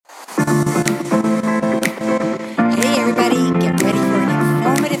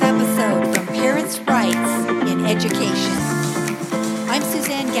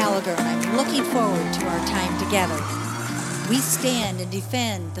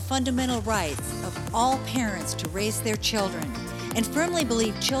defend the fundamental rights of all parents to raise their children and firmly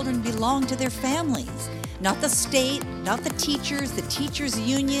believe children belong to their families, not the state, not the teachers'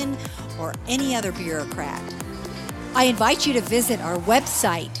 union, or any other bureaucrat. I invite you to visit our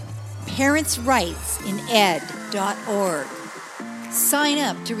website, parentsrightsined.org. Sign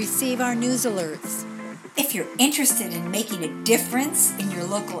up to receive our news alerts. If you're interested in making a difference in your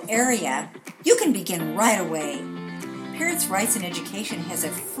local area, you can begin right away. Parents' Rights in Education has a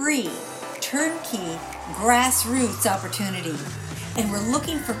free, turnkey, grassroots opportunity, and we're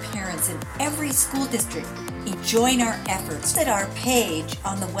looking for parents in every school district to join our efforts. Visit our page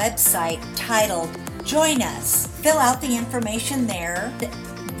on the website titled Join Us. Fill out the information there,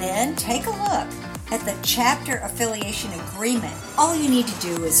 then take a look at the chapter affiliation agreement. All you need to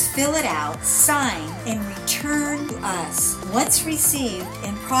do is fill it out, sign, and return to us. Once received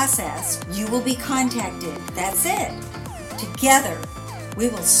and processed, you will be contacted. That's it. Together, we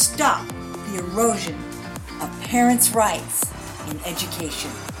will stop the erosion of parents' rights in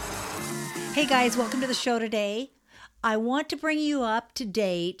education. Hey guys, welcome to the show today. I want to bring you up to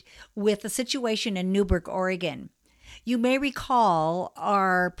date with the situation in Newberg, Oregon. You may recall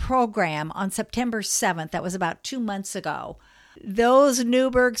our program on September 7th. That was about 2 months ago. Those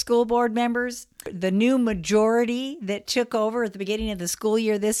Newberg school board members, the new majority that took over at the beginning of the school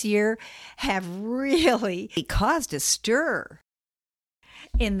year this year, have really caused a stir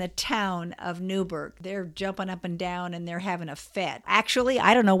in the town of Newberg. They're jumping up and down and they're having a fit. Actually,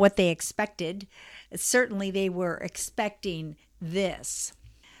 I don't know what they expected. Certainly they were expecting this.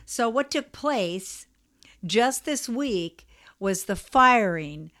 So what took place just this week was the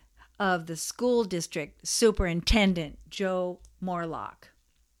firing of the school district superintendent, Joe Morlock.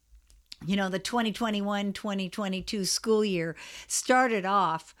 You know, the 2021-2022 school year started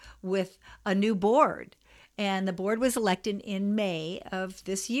off with a new board, and the board was elected in May of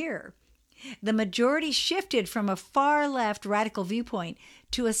this year. The majority shifted from a far-left radical viewpoint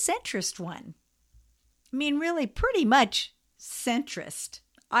to a centrist one. I mean, really pretty much centrist,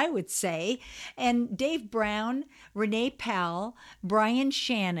 I would say. And Dave Brown, Renee Powell, Brian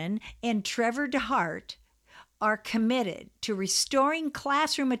Shannon, and Trevor DeHart are committed to restoring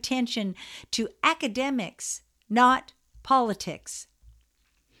classroom attention to academics, not politics.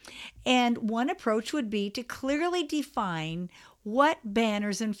 And one approach would be to clearly define what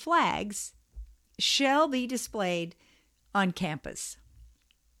banners and flags shall be displayed on campus.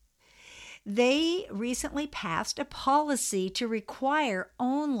 They recently passed a policy to require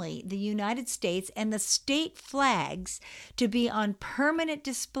only the United States and the state flags to be on permanent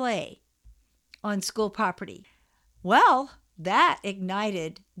display on school property. Well, that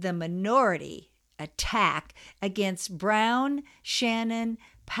ignited the minority attack against Brown, Shannon,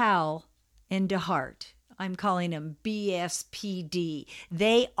 Powell, and DeHart. I'm calling them BSPD.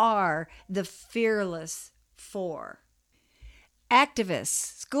 They are the Fearless Four.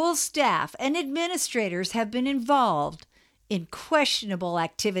 Activists, school staff, and administrators have been involved in questionable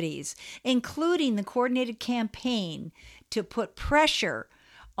activities, including the coordinated campaign to put pressure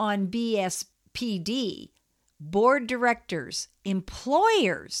on BSPD, board directors,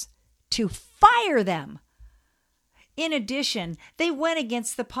 employers, to fire them. In addition, they went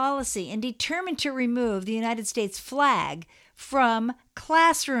against the policy and determined to remove the United States flag from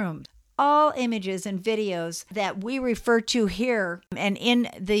classrooms. All images and videos that we refer to here and in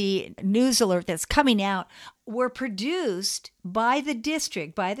the news alert that's coming out were produced by the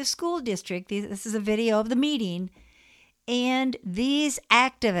district, by the school district. This is a video of the meeting. And these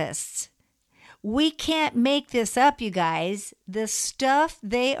activists, we can't make this up, you guys. The stuff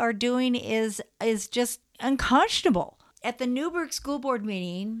they are doing is just unconscionable. At the Newberg School Board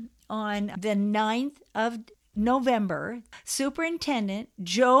meeting on the 9th of November, Superintendent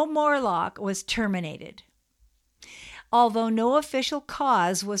Joe Morlock was terminated. Although no official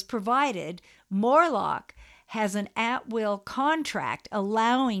cause was provided, Morlock has an at-will contract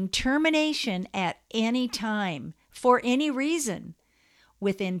allowing termination at any time for any reason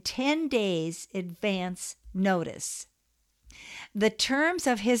within 10 days advance notice. The terms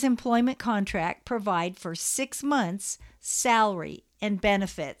of his employment contract provide for 6 months salary and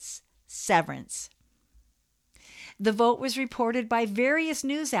benefits, severance. The vote was reported by various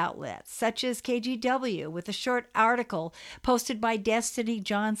news outlets, such as KGW, with a short article posted by Destiny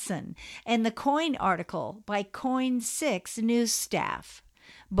Johnson, and the Coin article by Coin6 news staff.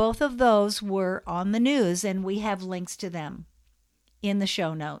 Both of those were on the news, and we have links to them in the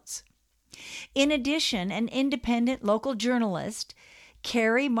show notes. In addition, an independent local journalist,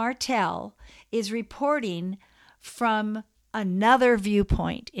 Carrie Martell, is reporting from another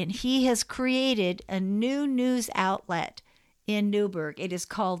viewpoint, and he has created a new news outlet in Newburgh. It is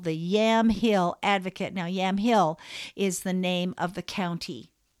called the Yamhill Advocate. Now, Yamhill is the name of the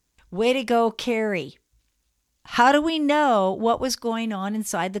county. Way to go, Carrie. How do we know what was going on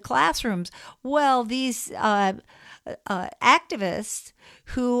inside the classrooms? Well, these activists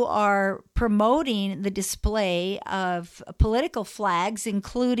who are promoting the display of political flags,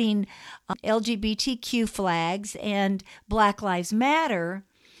 including LGBTQ flags and Black Lives Matter,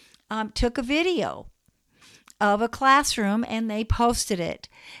 took a video of a classroom and they posted it.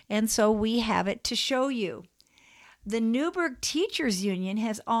 And so we have it to show you. The Newburgh Teachers Union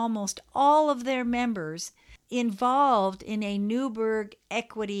has almost all of their members involved in a Newburgh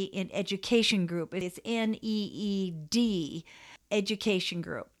Equity in Education group. It's NEED education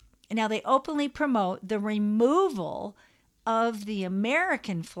group. Now, they openly promote the removal of the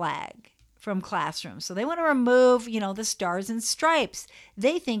American flag from classrooms. So they want to remove, the stars and stripes.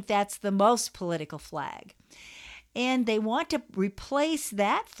 They think that's the most political flag. And they want to replace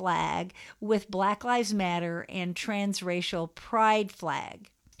that flag with Black Lives Matter and transracial pride flag.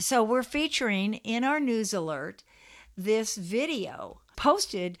 So we're featuring in our news alert this video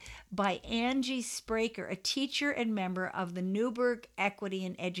posted by Angie Spraker, a teacher and member of the Newburgh Equity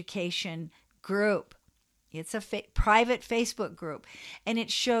in Education group. It's a private Facebook group, and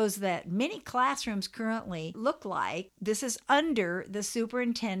it shows that many classrooms currently look like this is under the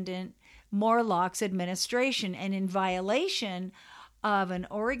Superintendent Morlock's administration and in violation of an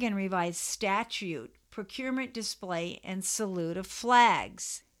Oregon Revised Statute, procurement, display, and salute of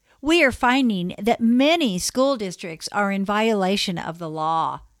flags. We are finding that many school districts are in violation of the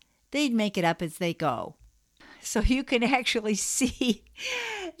law. They'd make it up as they go. So you can actually see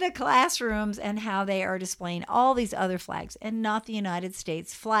the classrooms and how they are displaying all these other flags and not the United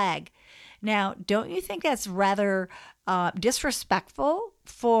States flag. Now, don't you think that's rather disrespectful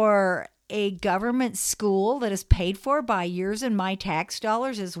for a government school that is paid for by yours and my tax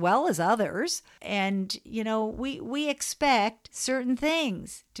dollars as well as others? And, we expect certain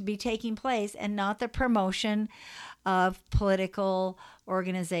things to be taking place and not the promotion of political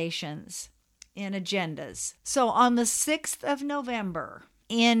organizations and agendas. So on the 6th of November,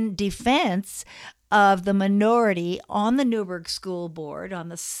 in defense of the minority on the Newburgh School Board, on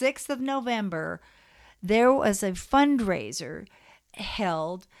the 6th of November, there was a fundraiser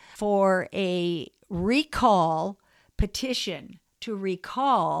held for a recall petition to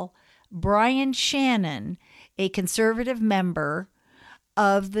recall Brian Shannon, a conservative member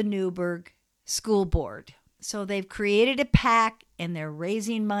of the Newburgh School Board. So they've created a PAC and they're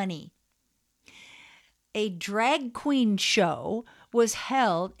raising money. A drag queen show was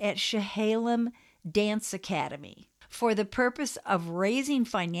held at Chehalem Dance Academy for the purpose of raising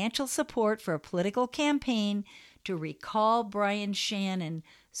financial support for a political campaign to recall Brian Shannon,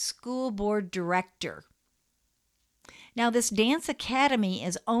 school board director. Now, this dance academy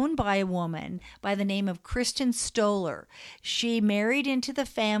is owned by a woman by the name of Kristen Stoller. She married into the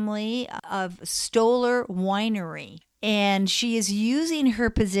family of Stoller Winery, and she is using her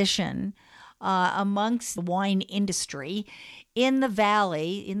position amongst the wine industry in the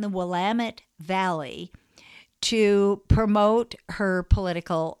valley, in the Willamette Valley, to promote her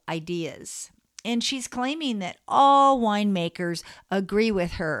political ideas. And she's claiming that all winemakers agree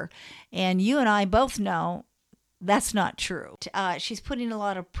with her. And you and I both know that's not true. She's putting a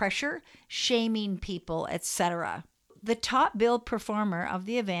lot of pressure, shaming people, etc. The top billed performer of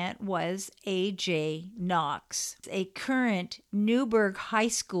the event was A.J. Knox, a current Newburgh High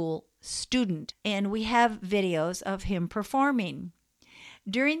School student. And we have videos of him performing.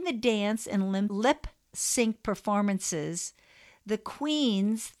 During the dance and lip sync performances, the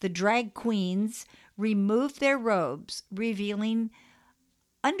queens, the drag queens, removed their robes, revealing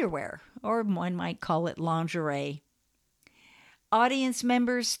underwear, or one might call it lingerie. Audience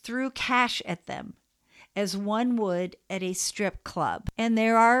members threw cash at them, as one would at a strip club. And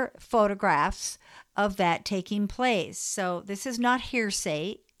there are photographs of that taking place. So this is not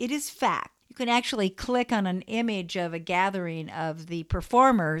hearsay, it is fact. You can actually click on an image of a gathering of the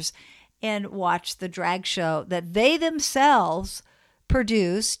performers and watch the drag show that they themselves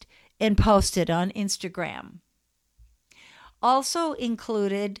produced and posted on Instagram. Also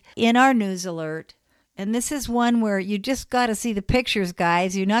included in our news alert, and this is one where you just got to see the pictures,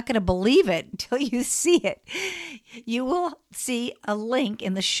 guys. You're not going to believe it until you see it. You will see a link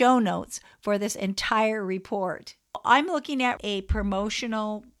in the show notes for this entire report. I'm looking at a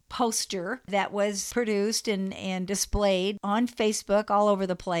promotional poster that was produced and displayed on Facebook all over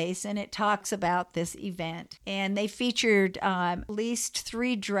the place, and it talks about this event. And they featured at least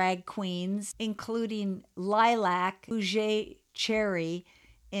 3 drag queens, including Lilac, Bouger Cherry,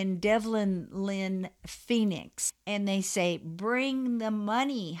 in Devlin Lynn, Phoenix. And they say, bring the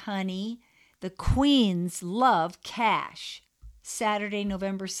money, honey. The Queens love cash. Saturday,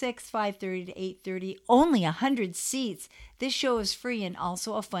 November 6th, 5:30 to 8:30. Only 100 seats. This show is free and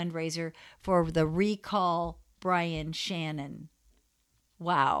also a fundraiser for the Recall Brian Shannon.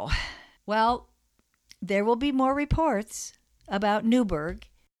 Wow. Well, there will be more reports about Newburgh.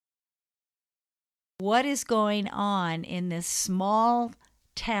 What is going on in this small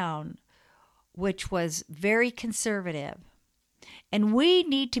town, which was very conservative? And we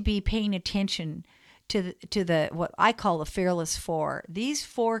need to be paying attention to the what I call the Fearless Four. These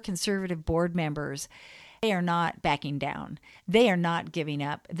 4 conservative board members, they are not backing down. They are not giving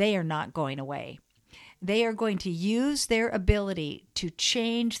up. They are not going away. They are going to use their ability to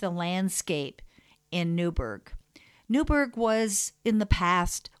change the landscape in Newburgh. Newburgh was in the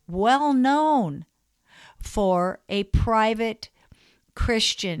past well known for a private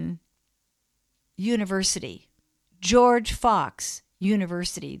Christian university, George Fox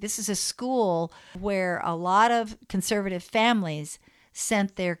University. This is a school where a lot of conservative families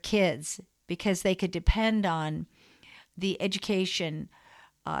sent their kids because they could depend on the education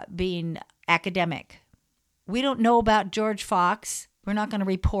being academic. We don't know about George Fox. We're not going to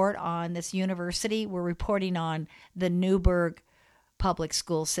report on this university. We're reporting on the Newburgh public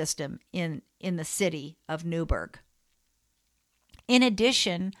school system in the city of Newburgh. In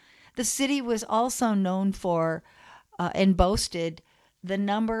addition, the city was also known for and boasted the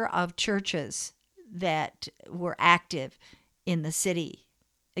number of churches that were active in the city.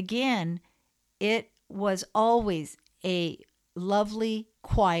 Again, it was always a lovely,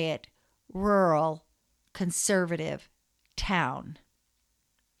 quiet, rural, conservative town.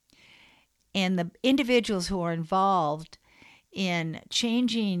 And the individuals who are involved in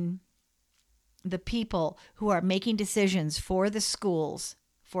changing the people who are making decisions for the schools,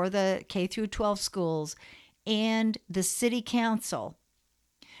 for the K through 12 schools, and the city council,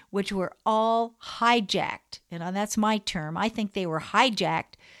 which were all hijacked, and that's my term, I think they were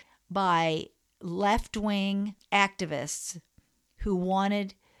hijacked by left-wing activists who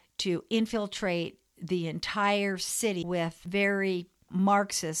wanted to infiltrate the entire city with very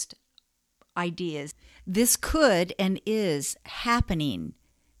Marxist ideas. This could and is happening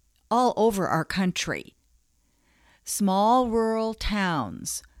all over our country. Small rural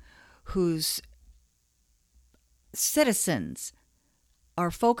towns whose citizens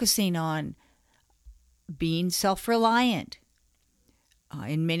are focusing on being self-reliant.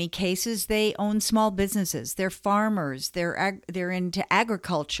 In many cases, they own small businesses. They're farmers. They're into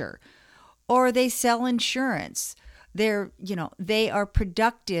agriculture, or they sell insurance. They are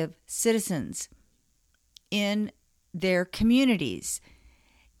productive citizens in their communities.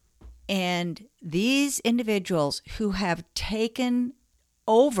 And these individuals who have taken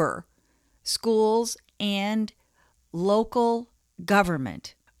over schools and local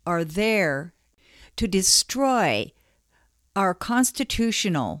government are there to destroy our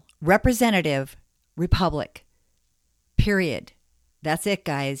constitutional representative republic. Period. That's it,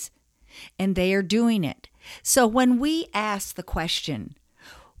 guys. And they are doing it. So when we ask the question,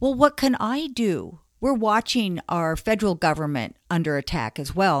 well, what can I do? We're watching our federal government under attack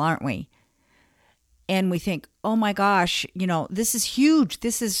as well, aren't we? And we think, oh my gosh, this is huge.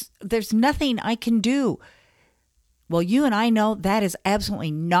 There's nothing I can do. Well, you and I know that is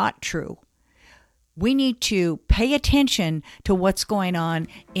absolutely not true. We need to pay attention to what's going on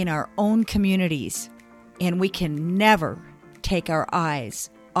in our own communities, and we can never take our eyes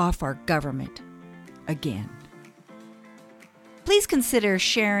off our government again. Please consider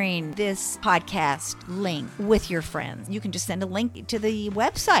sharing this podcast link with your friends. You can just send a link to the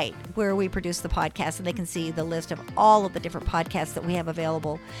website where we produce the podcast, and they can see the list of all of the different podcasts that we have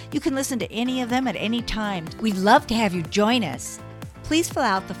available. You can listen to any of them at any time. We'd love to have you join us. Please fill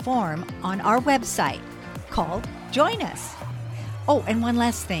out the form on our website called Join Us. Oh, and one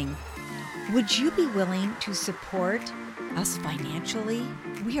last thing. Would you be willing to support us financially?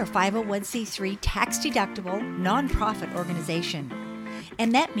 We are a 501c3 tax-deductible nonprofit organization.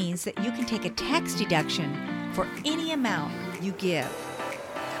 And that means that you can take a tax deduction for any amount you give.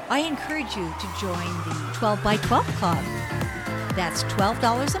 I encourage you to join the 12 by 12 Club. That's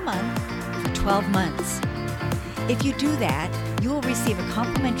 $12 a month for 12 months. If you do that, you will receive a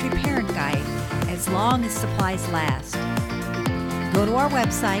complimentary parent guide as long as supplies last. Go to our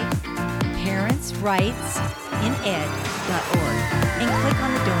website, parentsrightsined.org, and click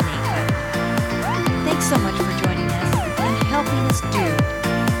on the donate button. Thanks so much for joining us and helping us do